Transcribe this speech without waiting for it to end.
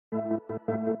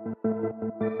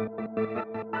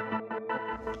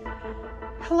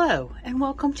Hello, and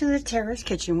welcome to the Terrace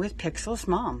Kitchen with Pixel's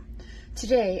Mom.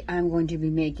 Today I'm going to be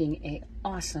making an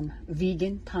awesome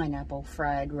vegan pineapple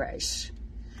fried rice.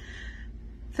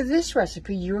 For this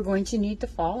recipe, you are going to need the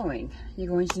following. You're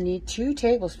going to need 2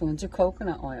 tablespoons of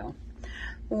coconut oil,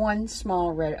 1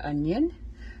 small red onion,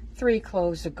 3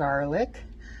 cloves of garlic,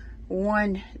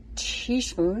 1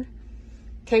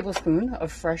 tablespoon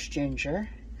of fresh ginger,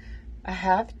 a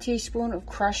half teaspoon of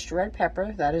crushed red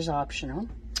pepper, that is optional,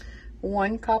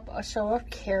 1 cup or so of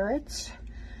carrots,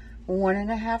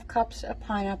 1.5 cups of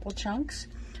pineapple chunks,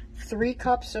 3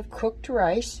 cups of cooked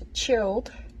rice,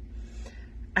 chilled,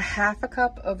 a half a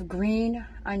cup of green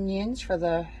onions for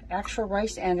the actual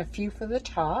rice and a few for the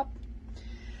top,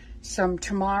 some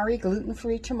tamari,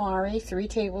 gluten-free tamari, 3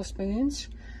 tablespoons,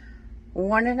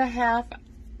 1.5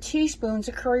 teaspoons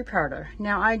of curry powder.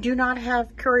 Now I do not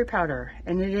have curry powder,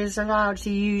 and it is allowed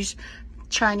to use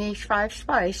Chinese 5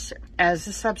 spice as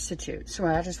a substitute, so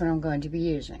that is what I'm going to be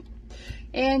using.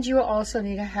 And you will also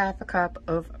need a half a cup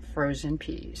of frozen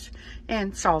peas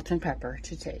and salt and pepper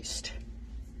to taste.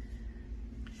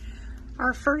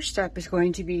 Our first step is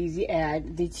going to be to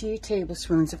add the 2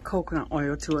 tablespoons of coconut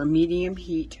oil to a medium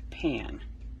heat pan.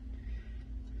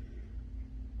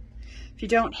 If you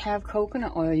don't have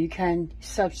coconut oil, you can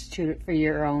substitute it for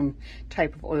your own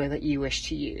type of oil that you wish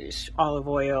to use. Olive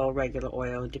oil, regular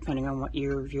oil, depending on what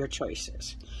your choice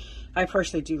is. I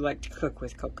personally do like to cook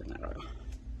with coconut oil.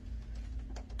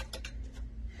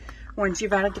 Once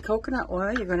you've added the coconut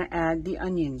oil, you're going to add the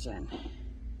onions in.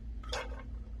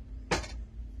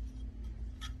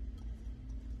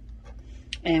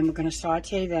 And we're going to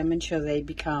saute them until they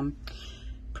become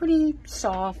pretty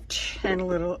soft and a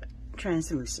little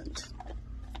translucent.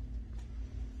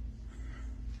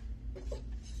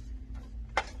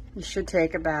 It should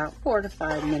take about 4 to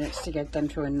 5 minutes to get them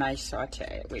to a nice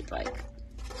saute, we'd like.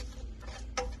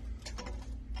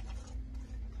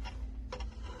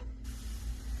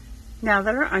 Now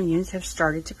that our onions have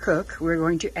started to cook, we're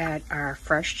going to add our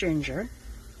fresh ginger,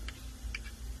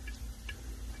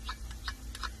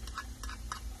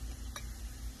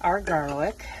 our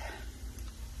garlic,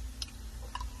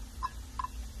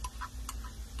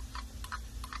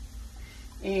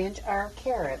 and our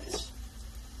carrots.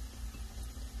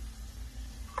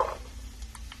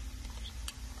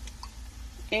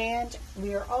 And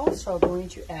we are also going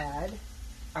to add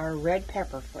our red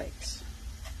pepper flakes.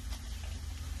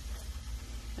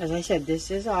 As I said, this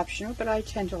is optional, but I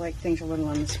tend to like things a little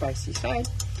on the spicy side,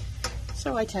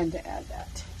 so I tend to add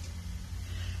that.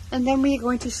 And then we're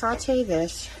going to saute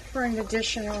this for an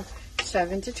additional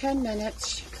 7 to 10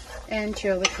 minutes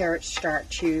until the carrots start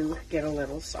to get a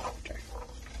little softer.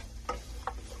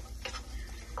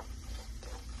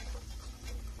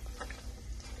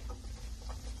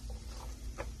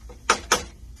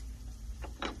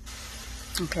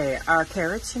 Okay, our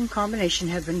carrots in combination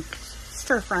have been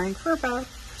stir frying for about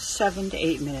 7 to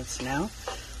 8 minutes now.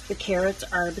 The carrots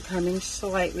are becoming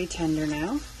slightly tender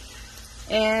now.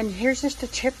 And here's just a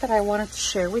tip that I wanted to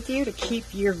share with you to keep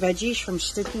your veggies from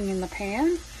sticking in the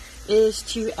pan, is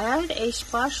to add a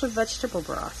splash of vegetable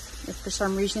broth. If for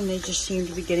some reason they just seem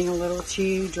to be getting a little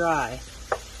too dry,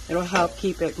 it'll help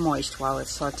keep it moist while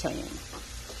it's sauteing.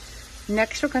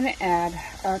 Next, we're going to add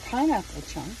our pineapple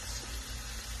chunks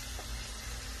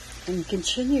and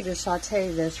continue to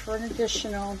saute this for an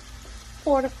additional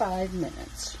 4 to 5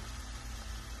 minutes,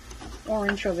 or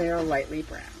until they are lightly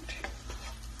browned.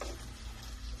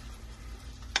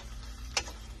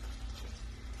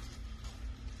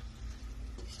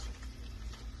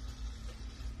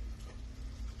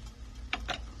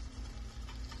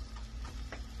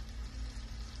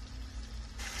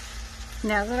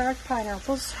 Now that our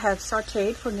pineapples have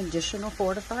sauteed for an additional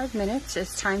 4 to 5 minutes,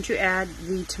 it's time to add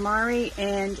the tamari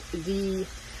and the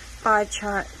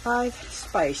 5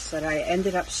 spice that I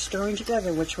ended up stirring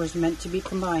together, which was meant to be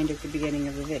combined at the beginning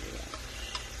of the video.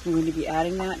 I'm going to be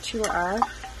adding that to our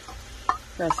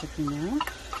recipe now.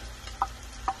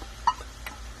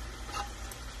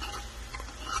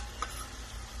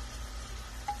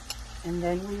 And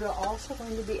then we are also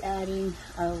going to be adding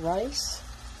our rice,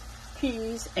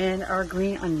 peas, and our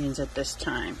green onions at this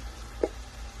time.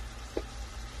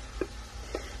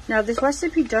 Now this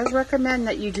recipe does recommend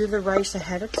that you do the rice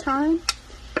ahead of time,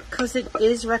 because it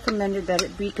is recommended that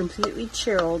it be completely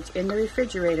chilled in the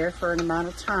refrigerator for an amount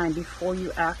of time before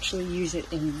you actually use it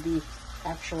in the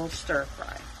actual stir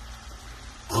fry.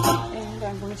 And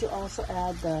I'm going to also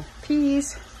add the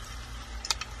peas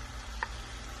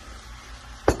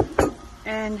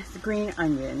and the green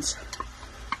onions.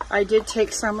 I did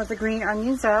take some of the green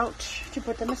onions out to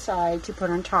put them aside to put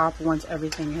on top once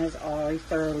everything has all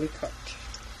thoroughly cooked.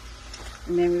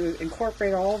 And then we would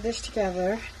incorporate all of this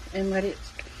together and let it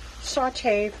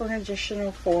saute for an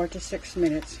additional 4 to 6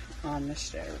 minutes on the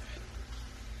stove.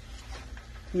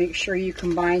 Make sure you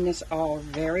combine this all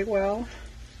very well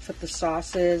so that the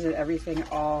sauces and everything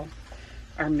all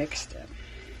are mixed in.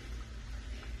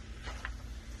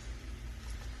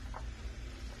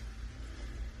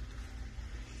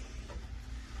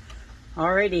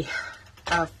 Alrighty,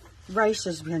 rice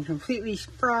has been completely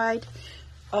fried,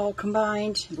 all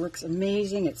combined. It looks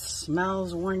amazing. It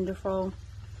smells wonderful.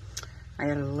 I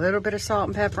add a little bit of salt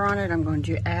and pepper on it. I'm going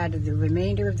to add the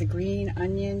remainder of the green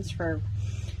onions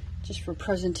just for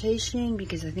presentation,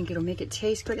 because I think it'll make it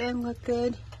taste good and look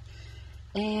good.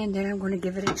 And then I'm going to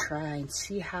give it a try and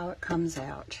see how it comes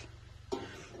out.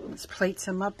 Let's plate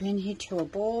some up in here to a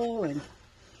bowl and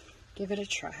give it a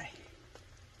try.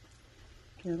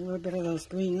 Get a little bit of those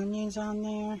green onions on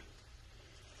there,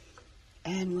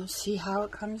 and we'll see how it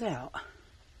comes out.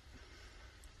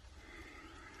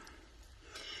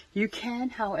 You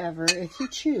can, however, if you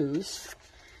choose,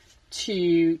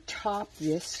 to top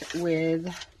this with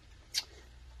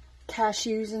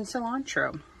cashews and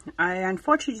cilantro. I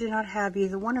unfortunately do not have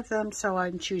either one of them, so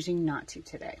I'm choosing not to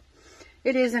today.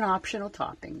 It is an optional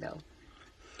topping, though.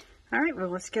 All right, well,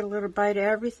 let's get a little bite of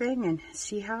everything and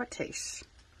see how it tastes.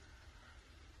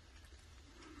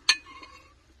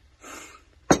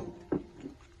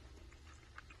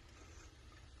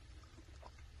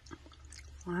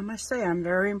 I must say, I'm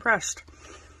very impressed.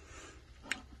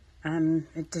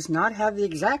 It does not have the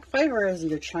exact flavor as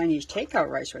your Chinese takeout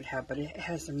rice would have, but it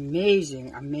has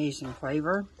amazing, amazing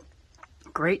flavor.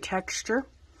 Great texture.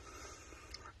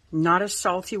 Not as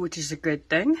salty, which is a good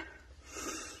thing.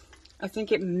 I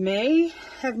think it may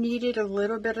have needed a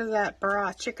little bit of that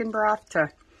broth, chicken broth, to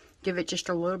give it just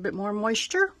a little bit more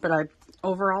moisture, but I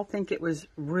overall think it was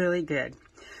really good.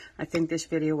 I think this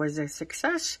video was a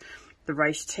success. The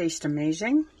rice tastes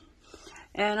amazing,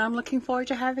 and I'm looking forward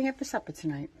to having it for supper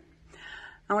tonight.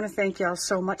 I want to thank y'all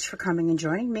so much for coming and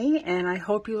joining me, and I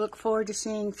hope you look forward to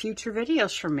seeing future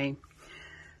videos from me.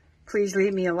 Please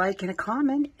leave me a like and a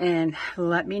comment, and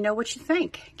let me know what you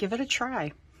think. Give it a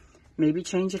try. Maybe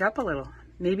change it up a little.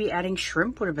 Maybe adding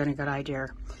shrimp would have been a good idea.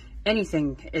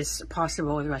 Anything is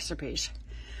possible with recipes.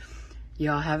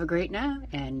 Y'all have a great night,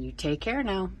 and you take care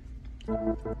now.